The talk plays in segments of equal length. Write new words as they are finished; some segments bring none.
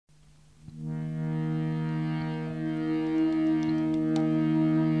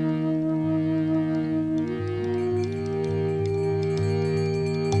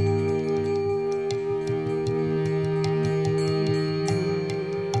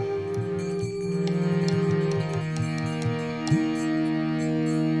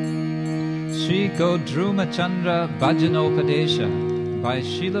Sri Godruma Chandra Bhajanopadesha by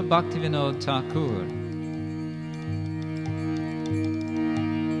Srila Bhaktivinoda Thakur.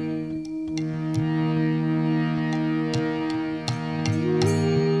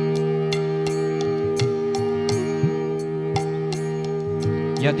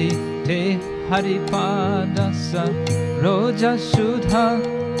 Yadi te haripadasa roja shudha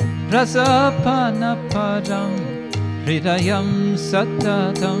rasapanapadam hridayam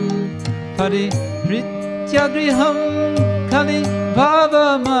satatam Parityagriham kali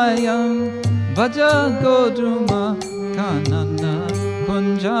bhavamayam Vaja godruma kanana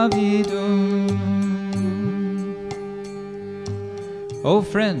kunjavidum. O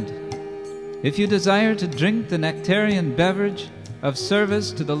friend, if you desire to drink the nectarian beverage of service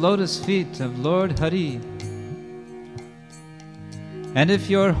to the lotus feet of Lord Hari, and if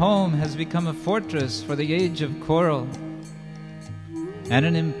your home has become a fortress for the age of coral, and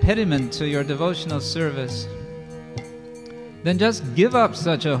an impediment to your devotional service, then just give up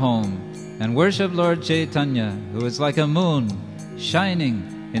such a home and worship Lord Chaitanya, who is like a moon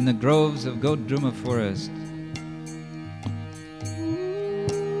shining in the groves of Godruma forest.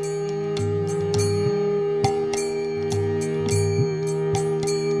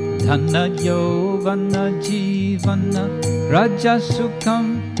 Dhanna yovana jivana raja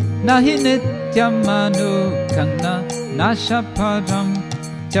sukham nahi nityam manukana nashaparam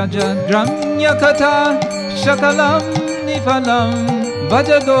Jajagramya katha shakalam nifalam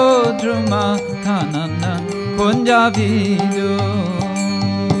Vajagodruma kanana kunjavidu.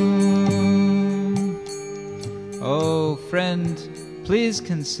 Oh friend, please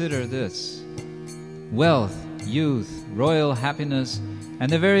consider this. Wealth, youth, royal happiness, and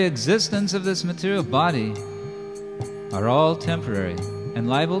the very existence of this material body are all temporary and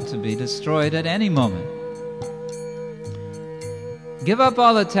liable to be destroyed at any moment. Give up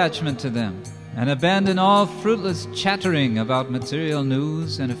all attachment to them and abandon all fruitless chattering about material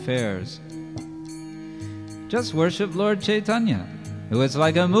news and affairs. Just worship Lord Chaitanya, who is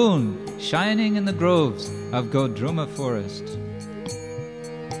like a moon shining in the groves of Godruma forest.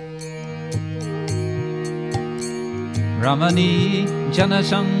 Ramani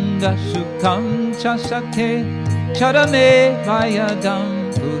janasanga sukham chasake charame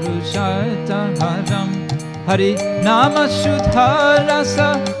vayadam purusharta haram Hari nama shuddha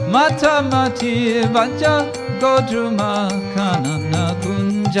rasa mata mati vaja godruma kanana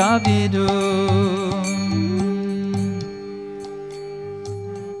kunjavidu.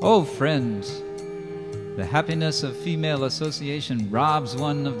 Oh friends, the happiness of female association robs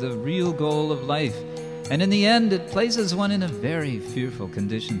one of the real goal of life, and in the end it places one in a very fearful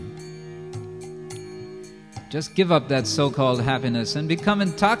condition. Just give up that so-called happiness and become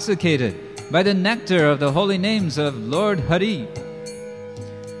intoxicated by the nectar of the holy names of Lord Hari.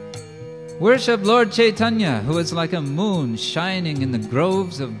 Worship Lord Chaitanya, who is like a moon shining in the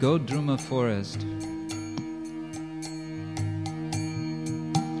groves of Godruma forest.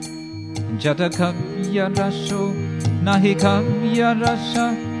 Jatakavya rasho nahi kavya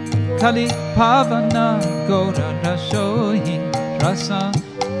rasha kali pavana gora rasho hi rasa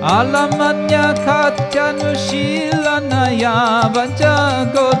Alamanya katyanushīlanaya vaja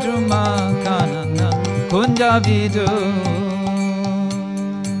godruma kanana kunjavidu.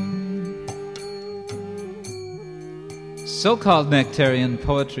 So-called nectarian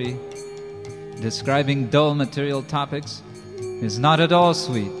poetry, describing dull material topics, is not at all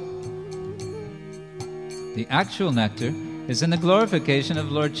sweet. The actual nectar is in the glorification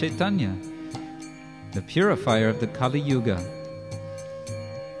of Lord Chaitanya, the purifier of the Kali Yuga.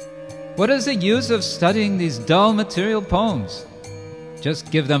 What is the use of studying these dull material poems? Just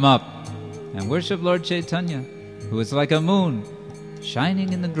give them up and worship Lord Chaitanya, who is like a moon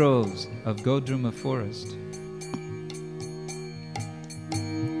shining in the groves of Godruma forest.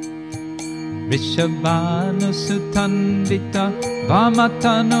 Rishabhanu sutandita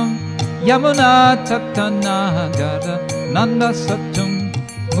vamatanam yamuna tatanagara nanda satum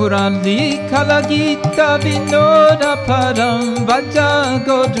Murali kalagita vinoda param vaja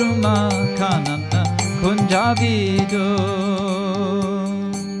godruma kanana kunjavidu.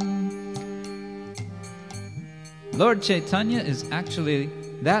 Lord Chaitanya is actually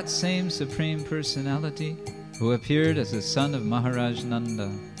that same Supreme Personality who appeared as the son of Maharaj Nanda.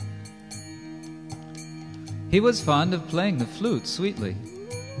 He was fond of playing the flute sweetly.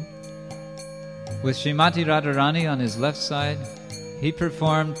 With Srimati Radharani on his left side, he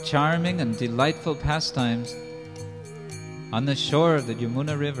performed charming and delightful pastimes on the shore of the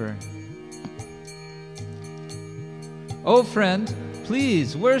Yamuna River. Oh friend,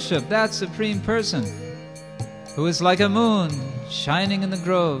 please worship that Supreme Person who is like a moon shining in the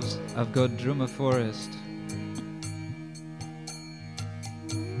groves of Godruma forest.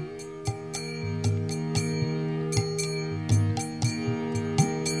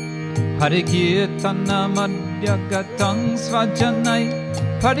 Harikirtana madhyagatam svajanai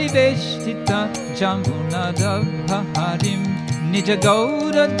pariveshtita jamunadabha harim Nija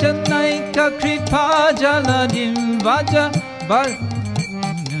Gaura Janaika Kripa Jaladim Vaja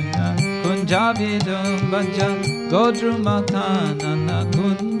Kunjavidum Vaja Godrumakanana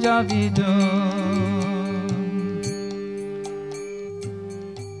Kunjavidum.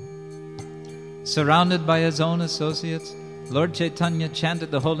 Surrounded by his own associates, Lord Chaitanya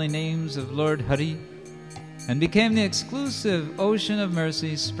chanted the holy names of Lord Hari and became the exclusive ocean of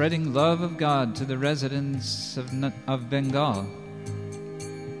mercy, spreading love of God to the residents of Bengal.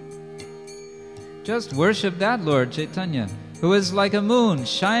 Just worship that Lord Chaitanya, who is like a moon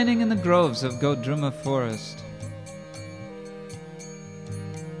shining in the groves of Godruma forest.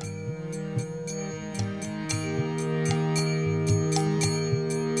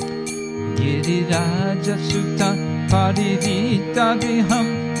 Giriraja Sutta Paririta Griham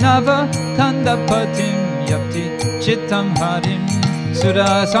Nava Kandapatim Yapti Chittam Harim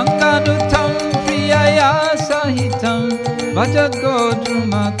Sura Sanganutam Priyaya Sahitam Vaja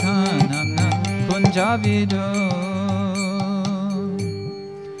Godruma Kanana Kunjavidum.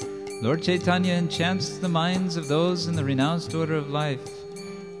 Lord Chaitanya enchants the minds of those in the renounced order of life,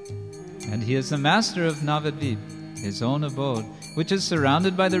 and he is the master of Navadvip, his own abode, which is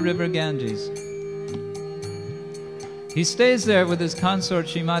surrounded by the river Ganges. He stays there with his consort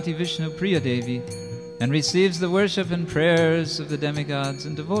Srimati Vishnu Priya Devi and receives the worship and prayers of the demigods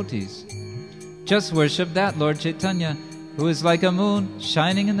and devotees. Just worship that Lord Chaitanya, who is like a moon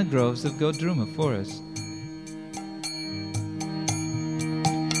shining in the groves of Godruma forest.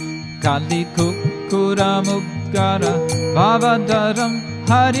 Kali Kukura Mugara Bhavadaram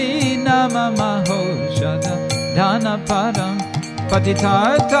Hari Nama Mahoshada Dana Param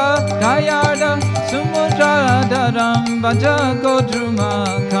Patitartha Dayarda Sumudradaram Vaja Godruma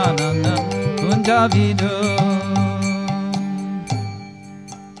Kanana Kunjavidum.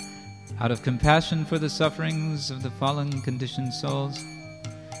 Out of compassion for the sufferings of the fallen conditioned souls,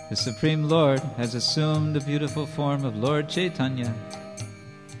 the Supreme Lord has assumed the beautiful form of Lord Chaitanya,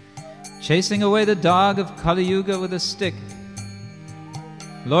 chasing away the dog of Kali Yuga with a stick.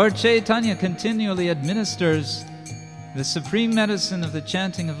 Lord Chaitanya continually administers the supreme medicine of the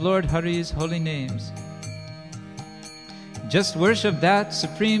chanting of Lord Hari's holy names. Just worship that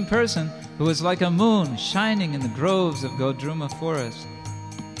supreme person who is like a moon shining in the groves of Godruma forest.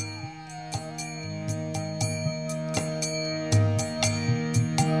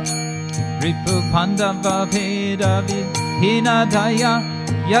 Ripu Pandava Pedavi Hinadaya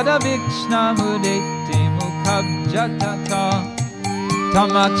Yada Vikshna Mudeti Mukhabjatata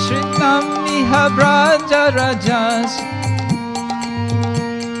Tamakshrinam Miha Braja Rajas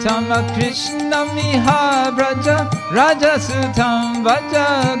Tamakrishnam Miha Braja Rajasutam Vaja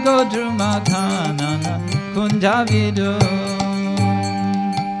Godruma Kanana Kunjavidum.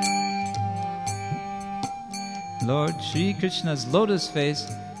 Lord Sri Krishna's lotus face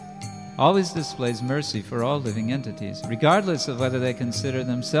always displays mercy for all living entities, regardless of whether they consider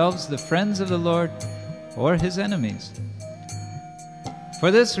themselves the friends of the Lord or his enemies.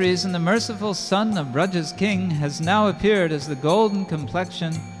 For this reason, the merciful son of Braja's king has now appeared as the golden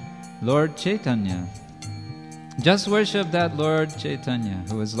complexioned Lord Chaitanya. Just worship that Lord Chaitanya,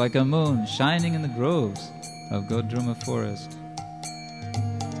 who is like a moon shining in the groves of Godruma forest.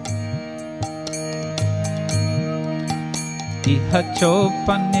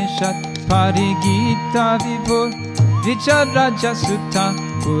 Ihachopanishat parigita vibhur vicharaja sutta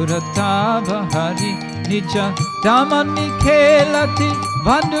purata bahari nija damani khelati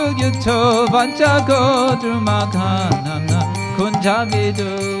bandhu yuto vaja Godruma kanana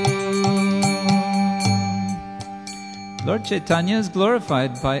kunjavidu. Lord Chaitanya is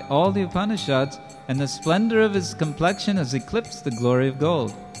glorified by all the Upanishads, and the splendor of his complexion has eclipsed the glory of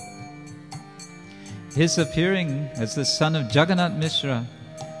gold. His appearing as the son of Jagannath Mishra,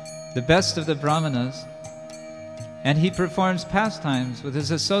 the best of the Brahmanas, and he performs pastimes with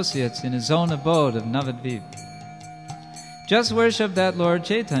his associates in his own abode of Navadvip. Just worship that Lord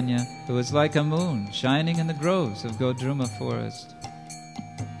Chaitanya, who is like a moon shining in the groves of Godruma forest.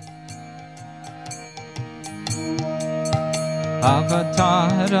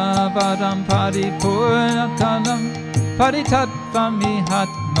 Avatara varam paripurnakalam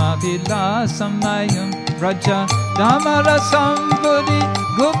Paritatvamihatma vilasamayam Raja Damarasam Buddhi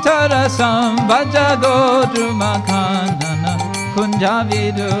Guptarasam Vaja Godruma kanana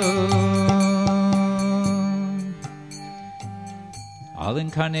kunjavidu. all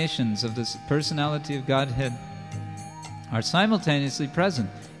incarnations of this personality of Godhead are simultaneously present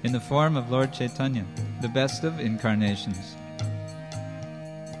in the form of Lord Chaitanya, the best of incarnations.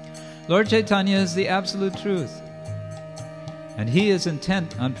 Lord Chaitanya is the absolute truth, and he is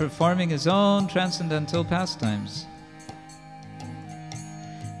intent on performing his own transcendental pastimes.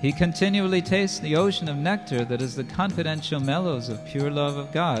 He continually tastes the ocean of nectar that is the confidential mellows of pure love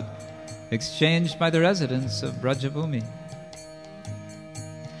of God, exchanged by the residents of Brajabhumi.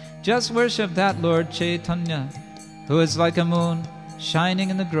 Just worship that Lord Chaitanya, who is like a moon shining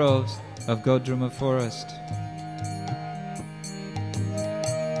in the groves of Godruma forest.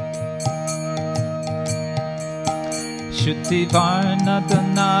 Shuti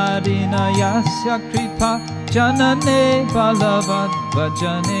varnadanarina yasya kripa janane balavad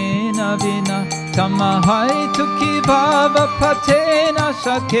bhajane navina tamahai tuki bhava patena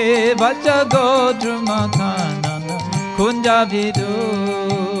shake vaja Godruma kanana kunjavidu.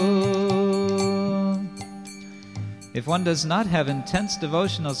 If one does not have intense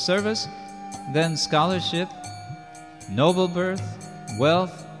devotional service, then scholarship, noble birth,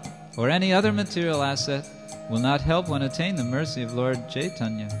 wealth, or any other material asset will not help one attain the mercy of Lord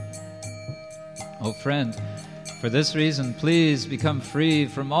Chaitanya. O friend, for this reason, please become free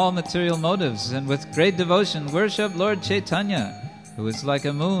from all material motives and with great devotion worship Lord Chaitanya, who is like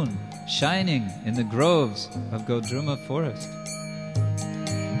a moon shining in the groves of Godruma forest.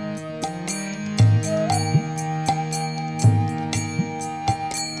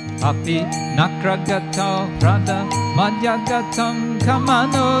 Api nakragato prada madhyagatam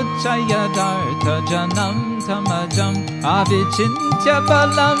kamano chayadartha janam tamajam avichintya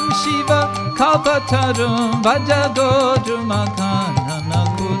balam shiva kalpatarum vaja Godruma kanana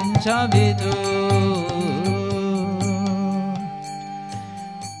kunjavidu.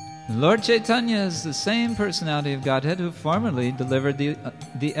 Lord Chaitanya is the same personality of Godhead who formerly delivered the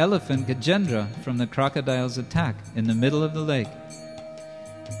elephant Gajendra from the crocodile's attack in the middle of the lake,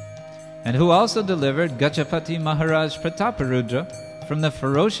 and who also delivered Gajapati Maharaj Prataparudra from the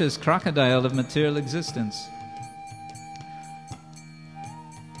ferocious crocodile of material existence.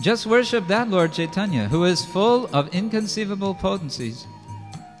 Just worship that Lord Chaitanya, who is full of inconceivable potencies,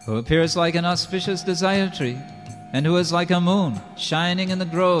 who appears like an auspicious desire tree, and who is like a moon shining in the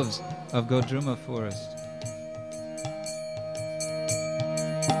groves of Godruma forest.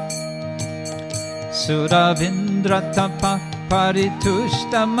 Surabindratapa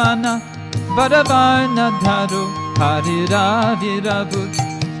paritushtamana Vadavarna dharu hariravirabhut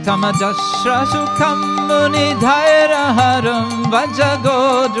Tamajashrashu kammuni dhairaharam Vaja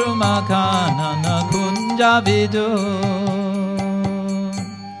Godruma kanana kunjavidu.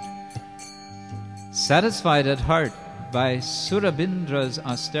 Satisfied at heart by Surabindra's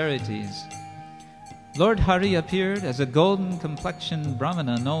austerities, Lord Hari appeared as a golden-complexioned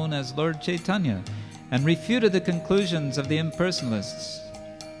Brahmana known as Lord Chaitanya and refuted the conclusions of the impersonalists.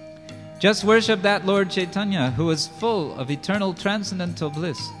 Just worship that Lord Chaitanya, who is full of eternal transcendental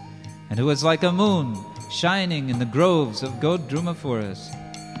bliss and who is like a moon shining in the groves of Godruma forest.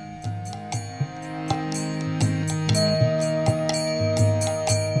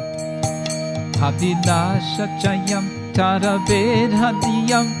 Abhilasha chayam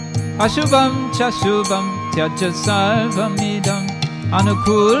tarabedhadiyam ashubham chashubham tyaja sarvamidam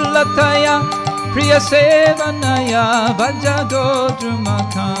anukulataya priya sevanaya vaja Godruma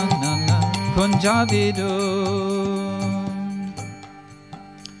kanana kunjavidu.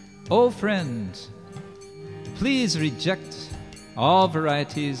 O friend, please reject all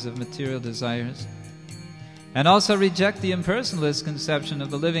varieties of material desires and also reject the impersonalist conception of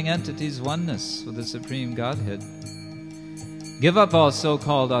the living entity's oneness with the Supreme Godhead. Give up all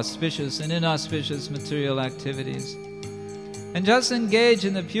so-called auspicious and inauspicious material activities and just engage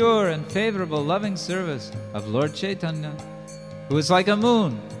in the pure and favorable loving service of Lord Chaitanya, who is like a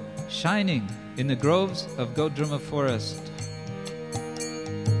moon shining in the groves of Godruma forest.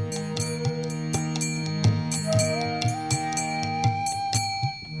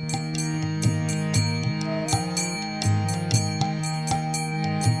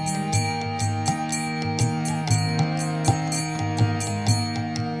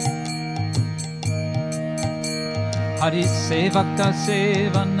 Hari sevaka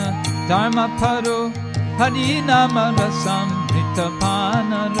sevana dharma paro Hari nama rasam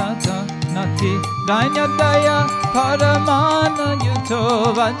ritapana rata nati dainya daya paramana yuto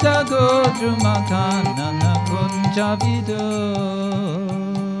vaja Godruma kanana kunjavidu.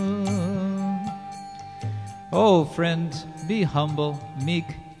 Oh friend, be humble,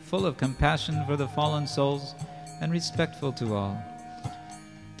 meek, full of compassion for the fallen souls, and respectful to all.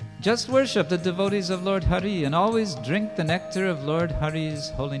 Just worship the devotees of Lord Hari and always drink the nectar of Lord Hari's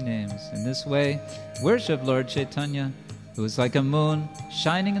holy names. In this way, worship Lord Chaitanya, who is like a moon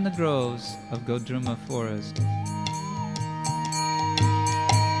shining in the groves of Godruma forest.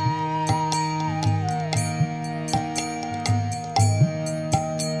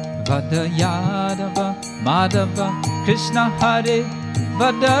 Vada Yadava Madhava Krishna Hare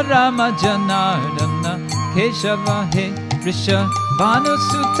Vada Rama Janardana Keshava He Risha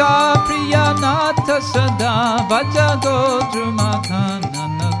Bhanusutta Priyanatha Sada Vaja Godruma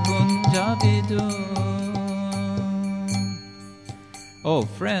Kanana Kunjavidu. Oh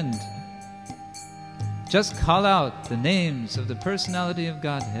friend, just call out the names of the personality of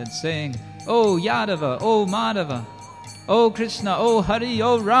Godhead, saying, Oh Yadava, Oh Madhava, O Krishna, O Hari,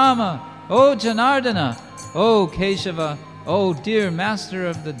 O Rama, O Janardana, O Keshava, O dear master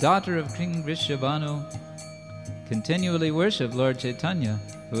of the daughter of King Vrishabhanu. Continually worship Lord Chaitanya,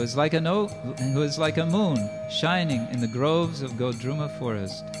 who is like a moon shining in the groves of Godruma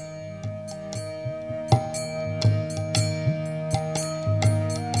forest.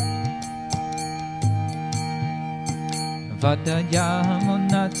 Vada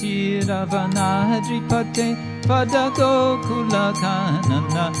Yamuna Tiravanadripate Vada Gokula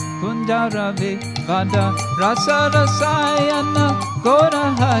Kanana Kundarave Vada Rasa Rasayana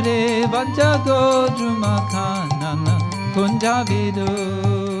Gora Hare Vada Godruma Kanana Kundavidu.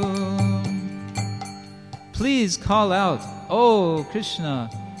 Please call out, O Krishna,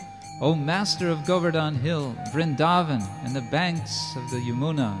 O Master of Govardhan Hill, Vrindavan, and the banks of the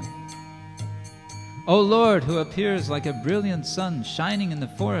Yamuna. O Lord, who appears like a brilliant sun shining in the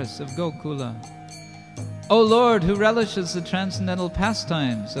forests of Gokula. O Lord, who relishes the transcendental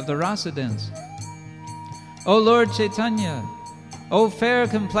pastimes of the rasa dance. O Lord Chaitanya, O fair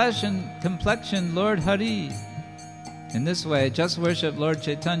complexion Lord Hari. In this way, just worship Lord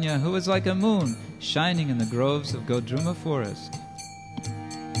Chaitanya, who is like a moon shining in the groves of Godruma forest.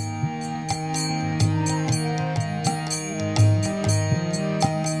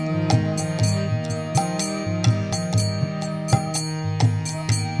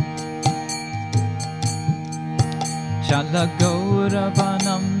 Chala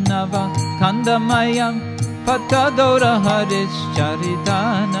Gauravanam Nava Kandamayam Pata Gaura Harish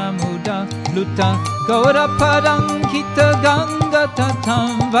Charitana Muda Luta Gaura Parankita Ganga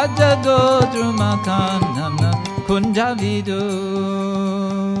Tatam Vaja Godruma Kanana Kunjavidu.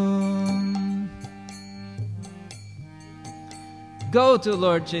 Go to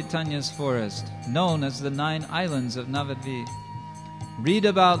Lord Chaitanya's forest, known as the 9 islands of Navadvip. Read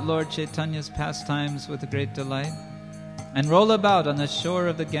about Lord Chaitanya's pastimes with great delight, and roll about on the shore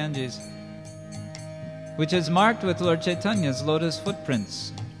of the Ganges, which is marked with Lord Chaitanya's lotus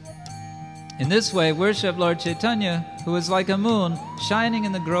footprints. In this way, worship Lord Chaitanya, who is like a moon shining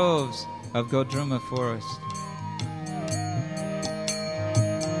in the groves of Godruma forest.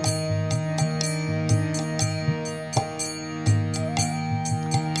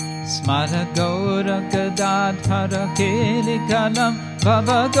 Smara Gaura Gadadhara Kelikalam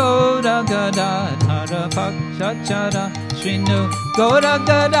Baba Gaura Gadadhara Pakshachara Shrinu Gaura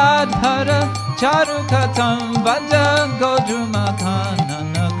Gadadhara Charukatam Vaja Godruma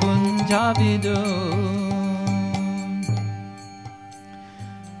Kanana Kunjavidu.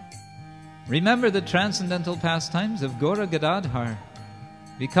 Remember the transcendental pastimes of Gaura Gadadhar.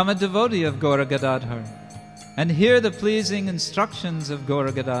 Become a devotee of Gaura Gadadhar and hear the pleasing instructions of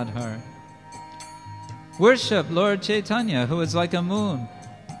Gaura Gadadhar. Worship Lord Chaitanya, who is like a moon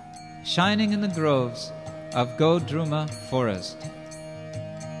shining in the groves of Godruma forest.